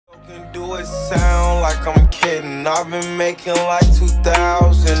can do it sound like I'm kidding. I've been making like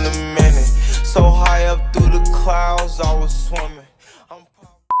 2,000 a minute. So high up through the clouds, I was swimming.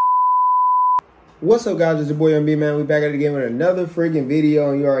 What's up, guys? It's your boy YVNGB, man. We back at it again with another freaking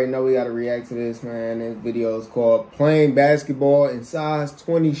video, and you already know we gotta react to this, man. This video is called "Playing Basketball in Size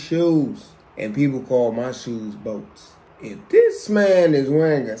 20 Shoes," and people call my shoes boats. If this man is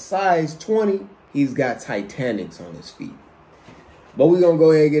wearing a size 20, he's got Titanics on his feet. But we're gonna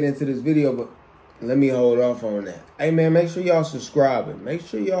go ahead and get into this video, but let me hold off on that. Hey, man, make sure y'all subscribing. Make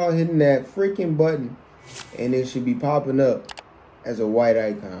sure y'all hitting that freaking button, and it should be popping up as a white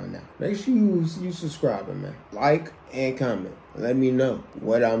icon now. Make sure you subscribing, man. Like and comment. Let me know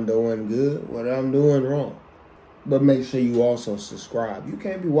what I'm doing good, what I'm doing wrong. But make sure you also subscribe. You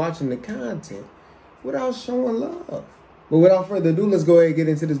can't be watching the content without showing love. But without further ado, let's go ahead and get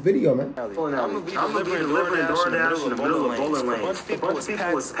into this video, man. I'm gonna be delivering DoorDash in the middle of bowling lane. A bunch of people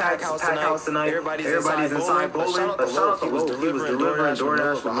was packed house tonight. Everybody's inside bowling. But shout out to Loke. He was delivering DoorDash in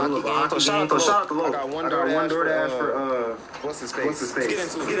the middle of a hockey game. So shout out to Loke. I got one DoorDash for what's his face? Get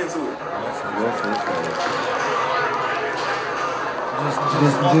into it.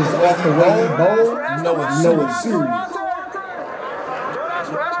 Just off the way he bowled, you know it's serious.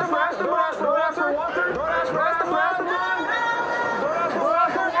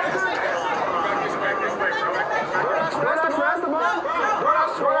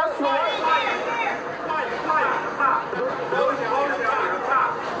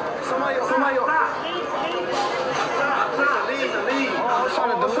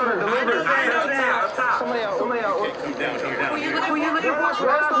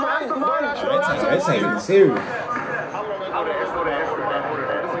 They're taking it serious. How long ago that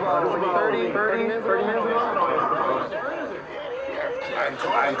 30 minutes ago?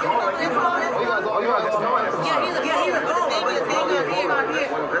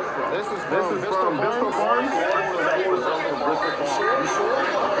 This is from Bristol Farms.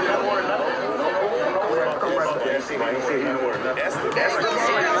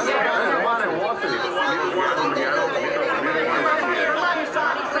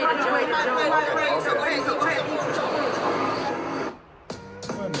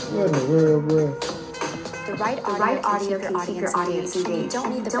 What in the world, bro? The right audio can keep your audience engaged. You don't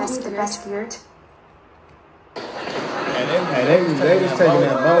need the best gear. Hey, they was taking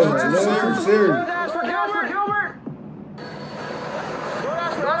that bowling a little too serious.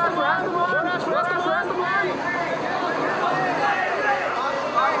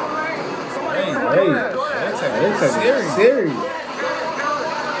 Hey, they taking it serious.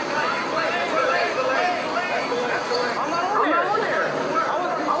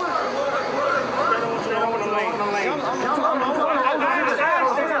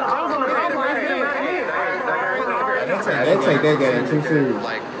 They take that game too serious.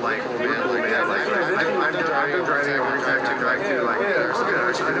 I've been driving over here to like,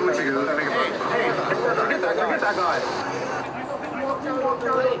 I know what you're gonna think about. Get that guy.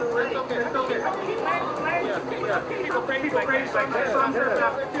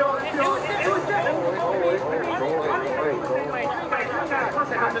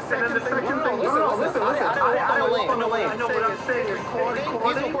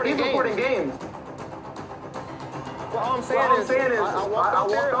 He's recording games. Well, all I'm saying is, I walked up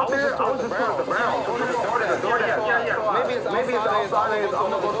there, I was just towards the Browns. Maybe it's outside, I'm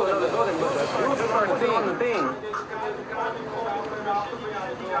gonna go to another building, but we were just on the thing.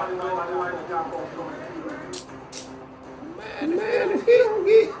 Man, if he don't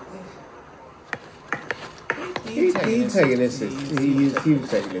get... He taking this, he was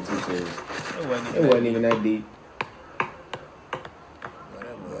taking it too serious. It wasn't even that deep.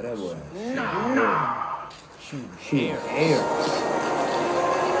 Whatever. Shoot, air.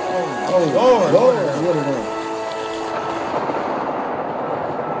 Oh, Lord. What is that?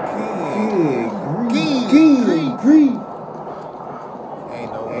 Good grief.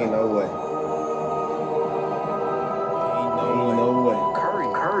 Ain't no way.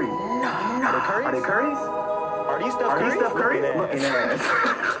 Curry. Are they Currys? Are these Steph Curry? Looking ass.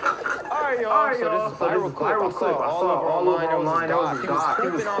 Alright, y'all. So this is viral clip. I saw all online. He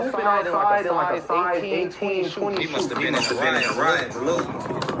was hooping outside in like a size 18, 20. He must have been in the riot.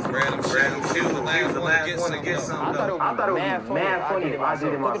 Grab them shoes, the last one to get something. I thought it would be mad funny if I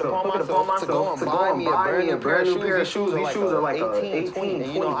did it myself. Took it upon myself to go and buy me a brand new pair of shoes. These shoes are like 18, 20.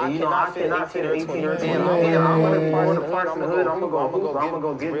 And you know, I cannot fit 18 or 20. I'm going to park in the hood. I'm going to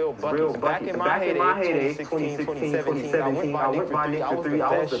go get real buckets. Back in my heyday, 2016, 2017, I went by Nick for 3. I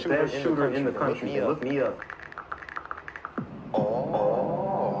was the best shooter in the country. Look me up.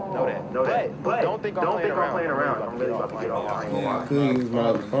 Know that. But think I'm playing around. I'm really about to get off. I could use my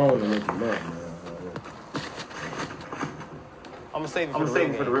other phone to look him up, man. I'm gonna save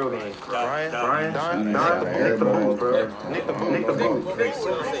it for the real game. Brian, Nick the Boots, bro. Nick the Boots.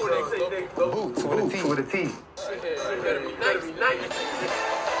 Boots with a T. Better be nice.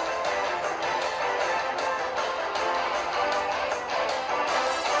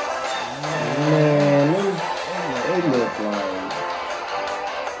 Man, they look like.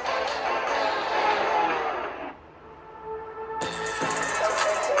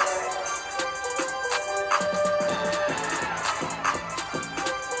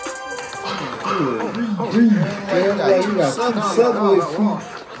 You got two subway feet.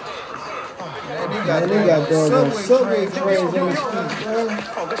 Man, they got doggone subway trains on the street, bro.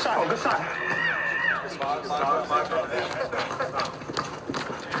 Oh, good shot.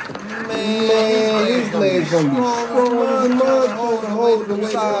 Man, these legs gonna be strong as a mug hold the way to the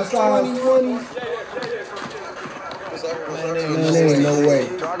size 20. Man, there ain't no way.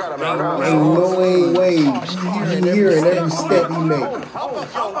 Ain't no way. You hearing every step he make.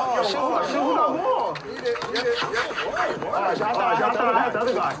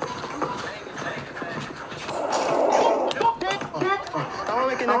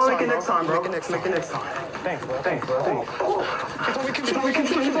 I'll make it next time, bro. Make it next time. Thanks, bro. He told me keep shooting.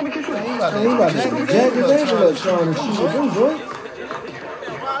 He about to jack his ankle up trying to shoot with them joints.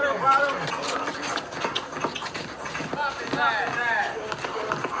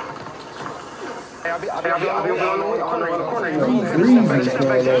 I'll be on the corner. Breezing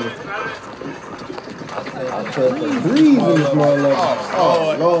small level. I took the breezing small level.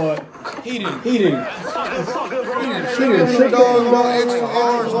 Oh, Lord. He didn't. He didn't trick on extra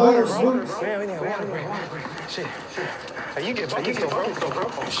arms, Shit. Hey, you get buckets though, bro.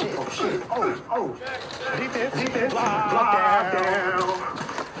 Oh, shit. Oh. Defense. Lock down.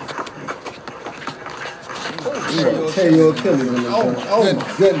 You gonna tear your Achilles in this one. Oh, my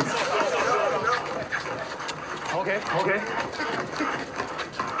goodness. Okay.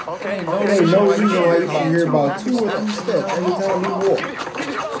 There ain't no reason why you can hear about 2 or 3 steps every time you walk.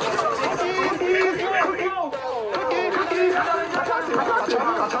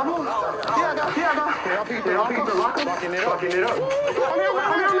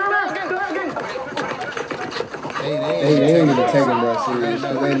 They ain't even taking that serious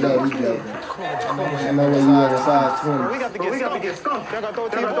because they know he's joking. I know when you on the size 20. We got to get skunked. Y'all got to throw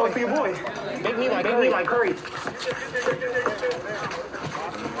it to your boy. Make me like Curry.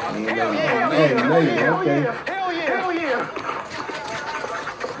 Hell yeah.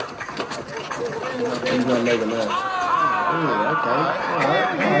 He's gonna make a mess. Yeah, okay. All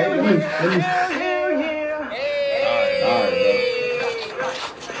right. Let me. All right,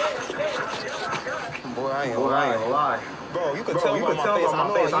 Boy, I ain't gonna lie. Bro, you could tell by my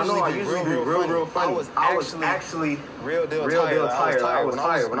face. I know I usually be real funny. I was actually real deal tired. I was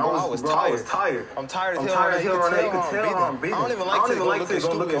tired. When I was tired. I'm tired as hell right now. You can tell I'm breathing. I don't even like to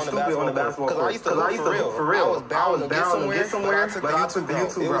go looking stupid on the basketball court. Because I used to look for real. I was bound to get somewhere, but I took the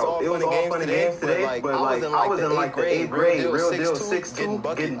YouTube route. It was all fun and games today, but like I was in like the 8th grade, real deal 6'2",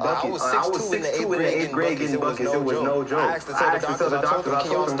 getting buckets. I was 6'2" in the 8th grade getting buckets. It was no joke. I asked to tell the doctor, I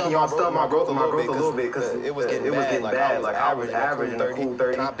told him, can y'all stop my growth a little bit because it was getting bad. Like I was averaging a cool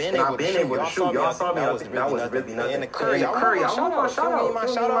 30, and I've been able to shoot. Y'all saw me, that was really nothing. Curry, I want my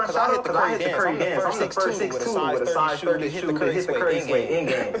shout out because I hit the Curry dance. I'm the first 6'2" with a size 30 shoe to hit the Curry swing in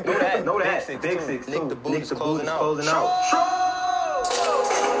game. Know that. Big 6'2". Nick the Boots closing out.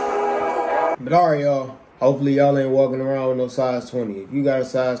 But all right, y'all. Hopefully y'all ain't walking around with no size 20. If you got a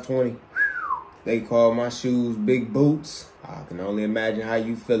size 20, they call my shoes big boots. I can only imagine how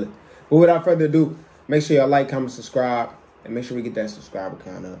you feel it. But without further ado, make sure y'all like, comment, subscribe, and make sure we get that subscriber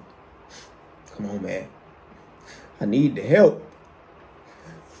count up. Come on, man. I need the help.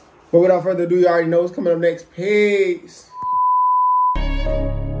 But without further ado, you already know what's coming up next. Peace.